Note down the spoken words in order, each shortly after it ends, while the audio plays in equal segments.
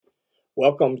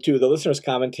Welcome to the Listener's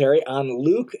Commentary on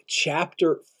Luke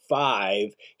chapter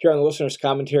 5. Here on the Listener's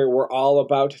Commentary, we're all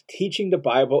about teaching the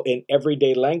Bible in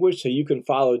everyday language so you can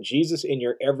follow Jesus in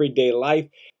your everyday life.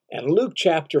 And Luke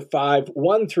chapter 5,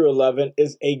 1 through 11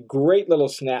 is a great little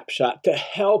snapshot to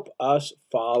help us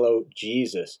follow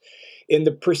Jesus. In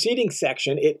the preceding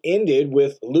section, it ended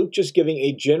with Luke just giving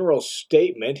a general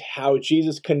statement how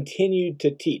Jesus continued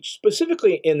to teach,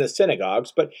 specifically in the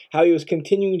synagogues, but how he was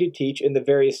continuing to teach in the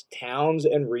various towns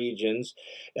and regions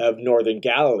of northern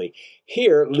Galilee.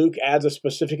 Here, Luke adds a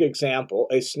specific example,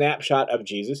 a snapshot of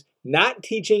Jesus, not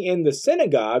teaching in the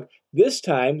synagogue, this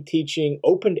time teaching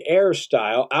open-air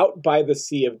style out by the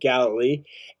Sea of Galilee.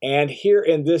 And here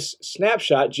in this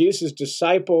snapshot, Jesus'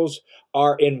 disciples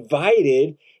are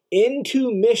invited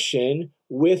into mission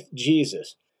with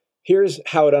Jesus. Here's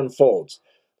how it unfolds.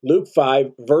 Luke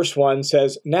 5, verse 1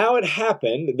 says, "Now it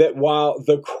happened that while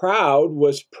the crowd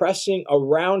was pressing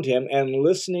around him and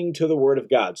listening to the word of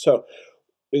God." So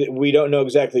we don't know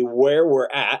exactly where we're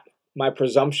at. My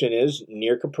presumption is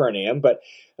near Capernaum, but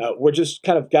we're just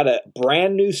kind of got a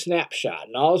brand new snapshot.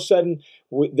 And all of a sudden,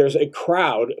 there's a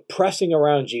crowd pressing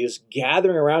around Jesus,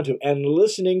 gathering around him and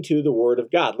listening to the word of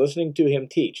God, listening to him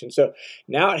teach. And so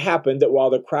now it happened that while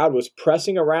the crowd was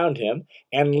pressing around him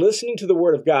and listening to the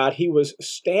word of God, he was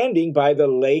standing by the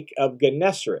Lake of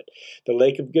Gennesaret. The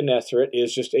Lake of Gennesaret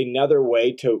is just another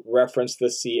way to reference the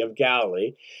Sea of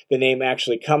Galilee. The name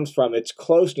actually comes from its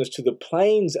closeness to the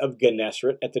plains of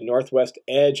Gennesaret at the northwest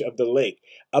edge of the lake,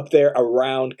 up there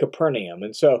around Capernaum.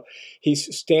 And so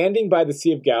he's standing by the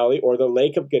Sea of Galilee, or the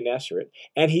Lake of Gennesaret,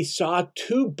 and he saw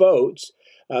two boats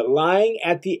lying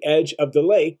at the edge of the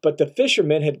lake, but the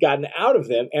fishermen had gotten out of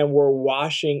them and were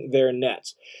washing their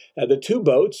nets. The two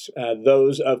boats,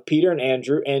 those of Peter and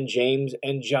Andrew and James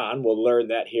and John, we'll learn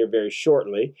that here very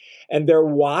shortly, and they're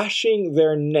washing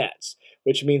their nets,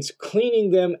 which means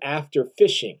cleaning them after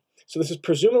fishing. So this is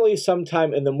presumably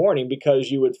sometime in the morning,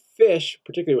 because you would fish,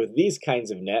 particularly with these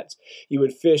kinds of nets, you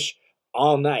would fish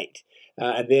all night.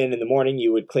 And then in the morning,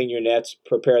 you would clean your nets,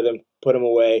 prepare them, put them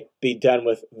away, be done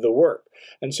with the work.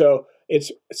 And so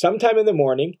it's sometime in the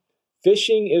morning,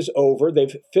 fishing is over,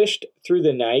 they've fished through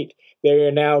the night, they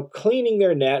are now cleaning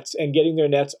their nets and getting their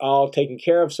nets all taken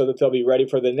care of so that they'll be ready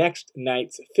for the next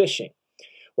night's fishing.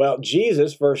 Well,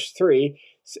 Jesus, verse 3,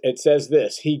 it says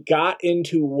this: he got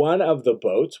into one of the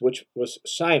boats, which was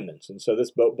Simon's, and so this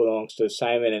boat belongs to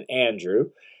Simon and Andrew,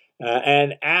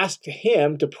 and asked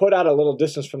him to put out a little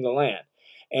distance from the land,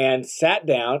 and sat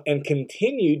down and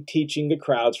continued teaching the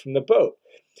crowds from the boat.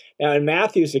 Now, in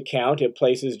Matthew's account, it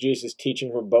places Jesus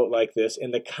teaching from a boat like this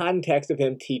in the context of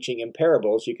him teaching in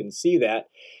parables. You can see that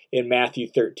in Matthew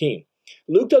 13.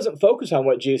 Luke doesn't focus on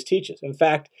what Jesus teaches. In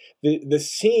fact, the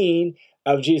scene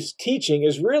of Jesus' teaching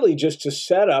is really just to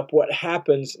set up what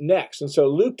happens next. And so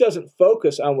Luke doesn't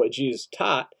focus on what Jesus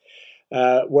taught,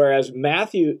 whereas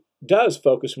Matthew does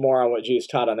focus more on what Jesus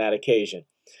taught on that occasion.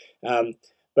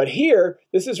 But here,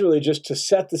 this is really just to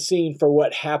set the scene for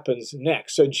what happens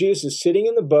next. So Jesus is sitting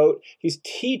in the boat. He's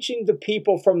teaching the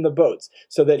people from the boats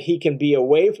so that he can be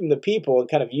away from the people and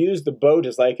kind of use the boat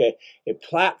as like a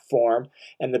platform.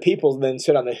 And the people then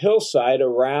sit on the hillside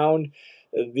around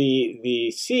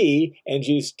the sea, and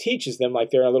Jesus teaches them like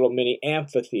they're in a little mini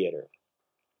amphitheater.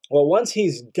 Well, once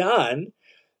he's done,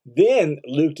 then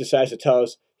Luke decides to tell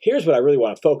us, here's what I really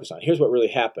want to focus on. Here's what really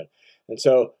happened. And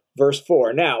so verse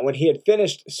 4, "Now, when he had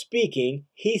finished speaking,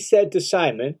 he said to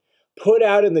Simon, 'Put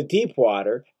out in the deep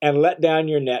water and let down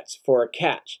your nets for a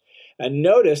catch.'" And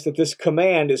notice that this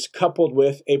command is coupled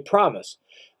with a promise.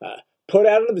 Put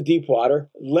out into the deep water,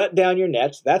 let down your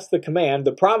nets. That's the command.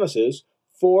 The promise is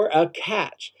for a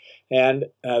catch. And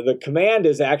the command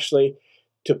is actually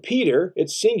to Peter,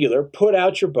 it's singular, put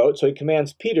out your boat. So he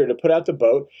commands Peter to put out the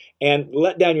boat, and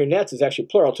let down your nets is actually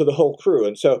plural, to the whole crew.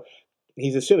 And so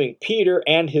he's assuming Peter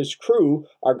and his crew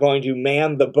are going to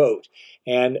man the boat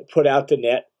and put out the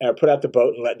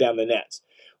boat and let down the nets.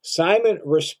 Simon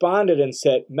responded and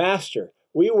said, "Master,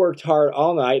 we worked hard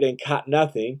all night and caught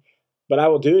nothing, but I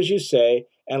will do as you say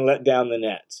and let down the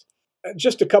nets."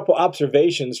 Just a couple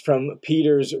observations from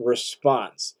Peter's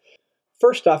response.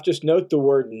 First off, just note the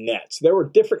word nets. There were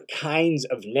different kinds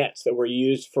of nets that were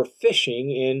used for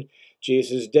fishing in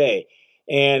Jesus' day.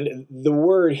 And the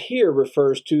word here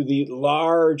refers to the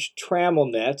large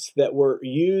trammel nets that were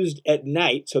used at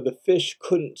night so the fish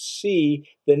couldn't see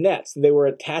the nets. They were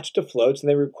attached to floats, and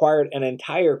they required an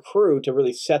entire crew to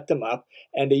really set them up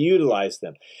and to utilize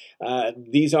them.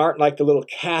 These aren't like the little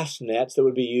cast nets that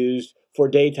would be used for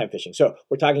daytime fishing. So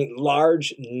we're talking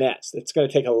large nets. It's going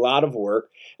to take a lot of work,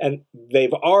 and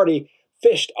they've already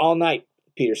fished all night,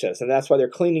 Peter says, and that's why they're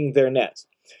cleaning their nets.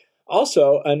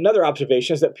 Also, another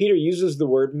observation is that Peter uses the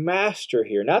word master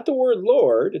here. Not the word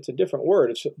Lord, it's a different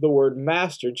word. It's the word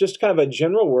master, just kind of a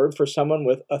general word for someone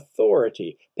with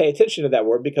authority. Pay attention to that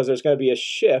word because there's going to be a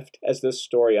shift as this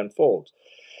story unfolds.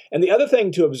 And the other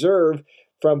thing to observe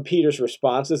from Peter's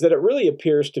response is that it really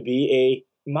appears to be a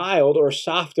mild or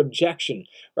soft objection,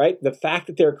 right? The fact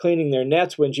that they're cleaning their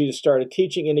nets when Jesus started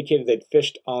teaching indicated they'd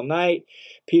fished all night.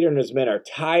 Peter and his men are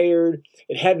tired.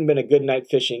 It hadn't been a good night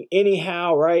fishing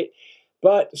anyhow, right?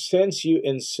 But since you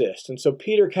insist. And so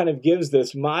Peter kind of gives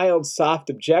this mild, soft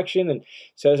objection and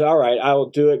says, all right, I will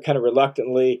do it kind of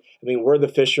reluctantly. I mean, we're the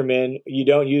fishermen. You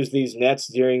don't use these nets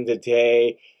during the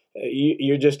day.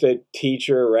 You're just a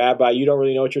teacher, a rabbi. You don't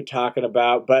really know what you're talking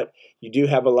about, but you do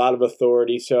have a lot of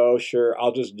authority, so sure,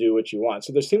 I'll just do what you want.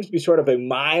 So there seems to be sort of a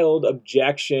mild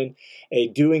objection, a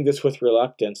doing this with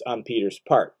reluctance on Peter's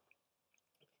part.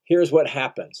 Here's what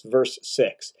happens, verse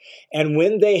 6. And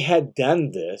when they had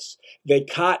done this, they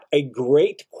caught a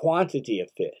great quantity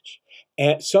of fish,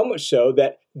 and so much so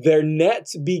that their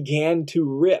nets began to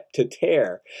rip, to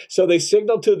tear. So they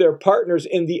signaled to their partners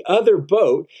in the other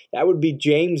boat, that would be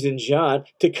James and John,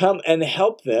 to come and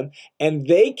help them. And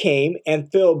they came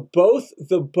and filled both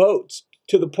the boats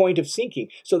to the point of sinking.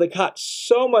 So they caught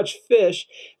so much fish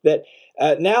that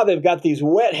now they've got these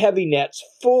wet, heavy nets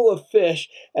full of fish,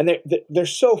 and they're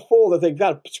so full that they've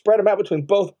got to spread them out between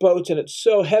both boats, and it's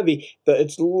so heavy that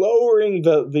it's lowering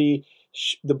the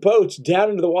boats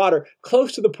down into the water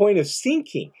close to the point of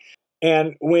sinking.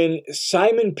 And when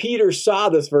Simon Peter saw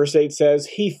this, verse 8 says,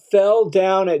 he fell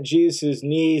down at Jesus'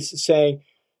 knees, saying,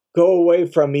 "Go away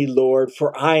from me, Lord,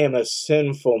 for I am a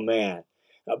sinful man."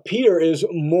 Peter is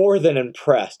more than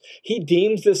impressed. He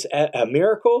deems this a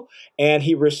miracle, and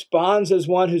he responds as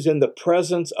one who's in the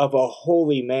presence of a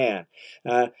holy man.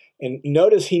 And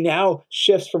notice he now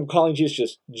shifts from calling Jesus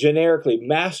just generically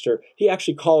master. He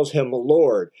actually calls him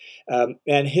Lord.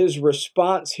 And his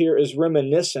response here is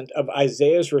reminiscent of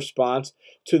Isaiah's response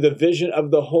to the vision of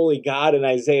the holy God in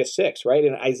Isaiah 6, right?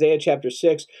 In Isaiah chapter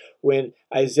 6, when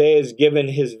Isaiah is given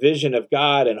his vision of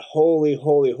God, and holy,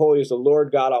 holy, holy is the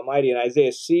Lord God Almighty, and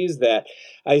Isaiah sees that,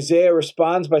 Isaiah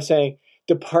responds by saying,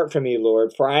 "Depart from me,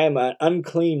 Lord, for I am an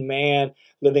unclean man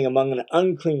living among an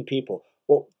unclean people."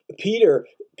 Well,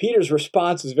 Peter's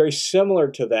response is very similar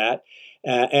to that,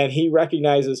 and he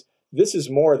recognizes this is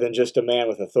more than just a man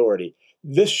with authority.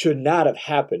 This should not have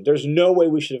happened. There's no way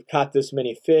we should have caught this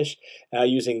many fish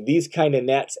using these kind of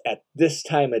nets at this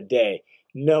time of day.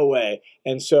 No way.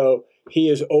 And so he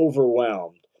is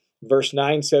overwhelmed. Verse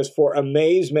 9 says, "For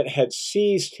amazement had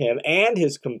seized him and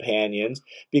his companions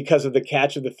because of the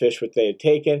catch of the fish which they had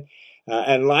taken.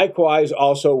 And likewise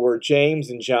also were James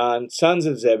and John, sons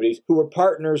of Zebedee, who were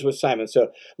partners with Simon."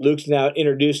 So Luke's now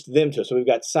introduced them to us. So we've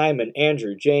got Simon,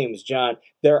 Andrew, James, John.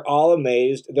 They're all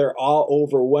amazed. They're all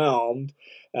overwhelmed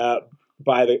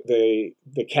by the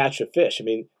catch of fish. I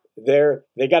mean,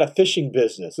 they got a fishing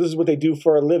business. This is what they do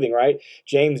for a living, right?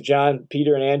 James, John,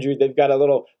 Peter, and Andrew, they've got a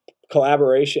little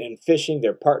collaboration in fishing.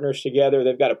 They're partners together.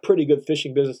 They've got a pretty good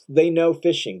fishing business. They know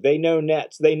fishing. They know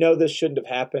nets. They know this shouldn't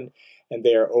have happened, and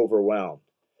they are overwhelmed.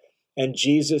 And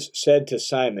Jesus said to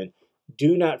Simon,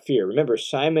 "Do not fear." Remember,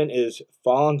 Simon is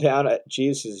fallen down at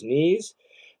Jesus' knees.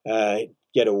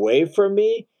 "Get away from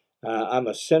me. I'm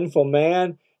a sinful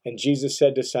man." And Jesus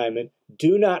said to Simon,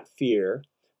 "Do not fear.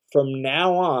 From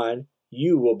now on,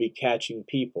 you will be catching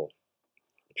people."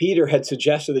 Peter had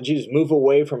suggested that Jesus move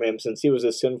away from him since he was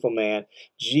a sinful man.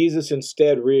 Jesus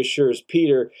instead reassures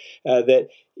Peter that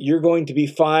you're going to be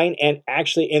fine, and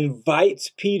actually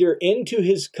invites Peter into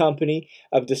his company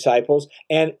of disciples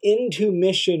and into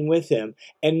mission with him.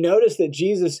 And notice that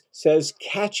Jesus says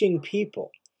catching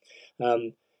people.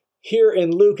 Here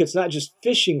in Luke, it's not just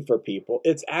fishing for people,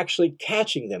 it's actually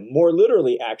catching them. More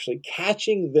literally, actually,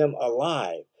 catching them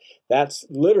alive. That's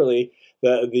literally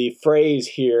the phrase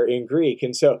here in Greek.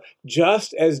 And so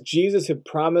just as Jesus had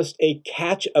promised a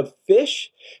catch of fish,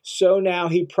 so now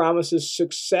he promises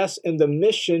success in the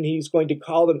mission he's going to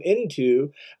call them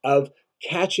into of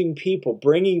catching people,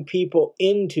 bringing people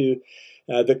into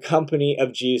the company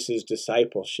of Jesus'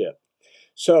 discipleship.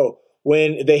 So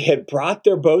when they had brought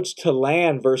their boats to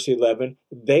land, verse 11,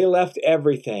 they left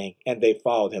everything and they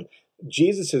followed him.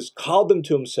 Jesus has called them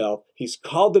to himself. He's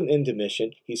called them into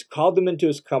mission. He's called them into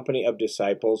his company of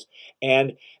disciples.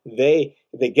 And they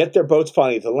get their boats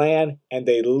finally to land, and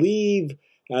they leave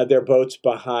their boats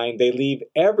behind. They leave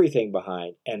everything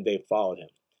behind, and they followed him.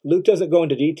 Luke doesn't go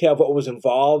into detail of what was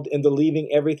involved in the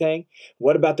leaving everything.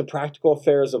 What about the practical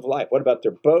affairs of life? What about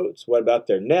their boats? What about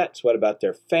their nets? What about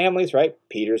their families, right?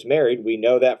 Peter's married. We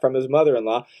know that from his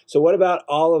mother-in-law. So what about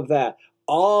all of that?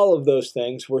 all of those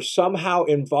things were somehow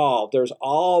involved. There's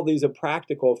all these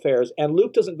practical affairs, and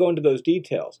Luke doesn't go into those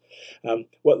details.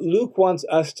 What Luke wants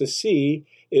us to see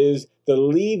is the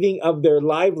leaving of their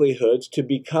livelihoods to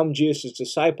become Jesus'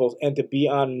 disciples and to be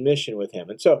on mission with him.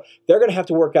 And so they're going to have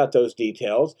to work out those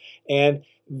details, and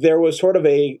there was sort of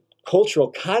a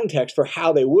cultural context for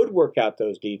how they would work out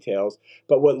those details.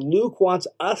 But what Luke wants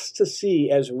us to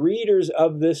see as readers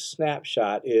of this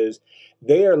snapshot is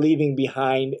they are leaving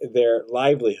behind their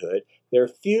livelihood. Their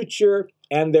future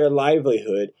and their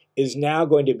livelihood is now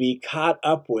going to be caught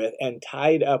up with and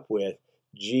tied up with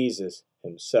Jesus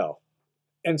himself.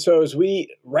 And so as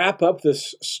we wrap up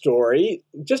this story,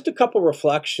 just a couple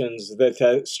reflections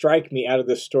that strike me out of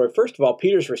this story. First of all,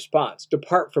 Peter's response,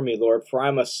 "Depart from me, Lord, for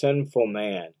I'm a sinful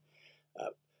man."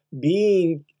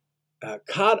 Being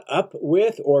caught up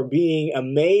with or being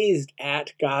amazed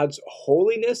at God's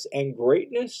holiness and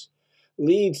greatness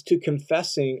leads to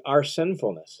confessing our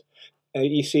sinfulness. And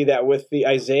you see that with the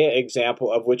Isaiah example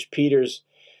of which Peter's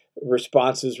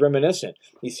response is reminiscent.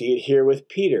 You see it here with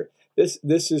Peter.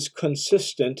 This is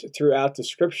consistent throughout the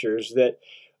scriptures that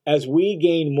as we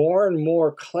gain more and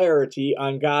more clarity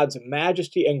on God's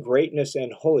majesty and greatness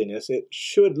and holiness, it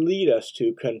should lead us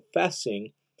to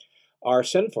confessing our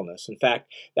sinfulness. In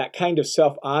fact, that kind of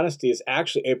self-honesty is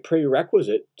actually a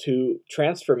prerequisite to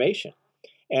transformation.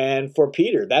 And for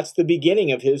Peter, that's the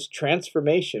beginning of his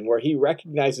transformation, where he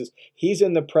recognizes he's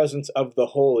in the presence of the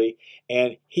holy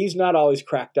and he's not always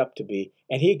cracked up to be,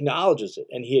 and he acknowledges it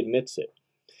and he admits it.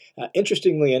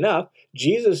 Interestingly enough,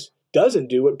 Jesus doesn't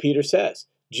do what Peter says.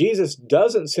 Jesus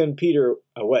doesn't send Peter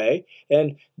away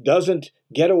and doesn't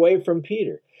get away from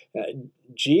Peter.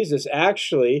 Jesus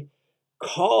actually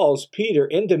calls Peter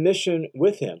into mission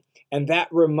with him. And that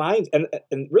reminds, and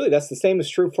really that's the same is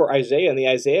true for Isaiah in the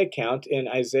Isaiah account in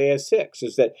Isaiah 6,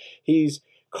 is that he's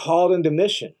called into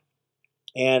mission.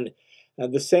 And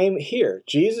the same here,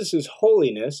 Jesus'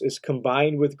 holiness is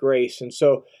combined with grace. And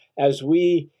so as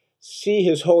we see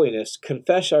his holiness,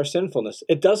 confess our sinfulness,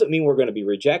 it doesn't mean we're going to be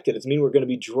rejected. It means we're going to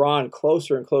be drawn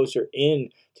closer and closer into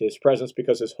his presence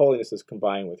because his holiness is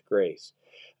combined with grace.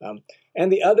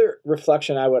 And the other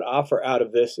reflection I would offer out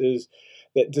of this is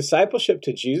that discipleship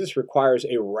to Jesus requires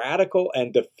a radical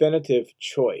and definitive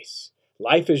choice.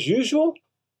 Life as usual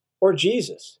or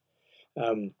Jesus?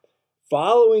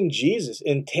 Following Jesus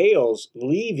entails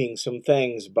leaving some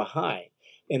things behind.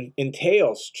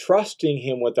 Entails trusting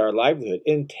him with our livelihood,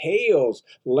 entails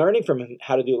learning from him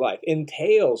how to do life,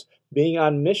 entails being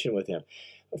on mission with him.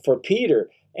 For Peter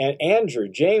and Andrew,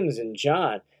 James and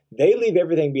John, they leave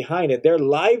everything behind and their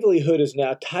livelihood is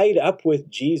now tied up with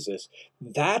Jesus.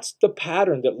 That's the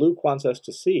pattern that Luke wants us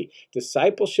to see.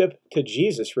 Discipleship to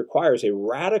Jesus requires a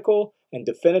radical and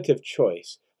definitive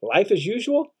choice. Life as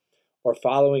usual or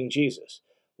following Jesus?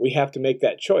 We have to make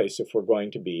that choice if we're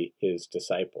going to be his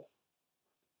disciple.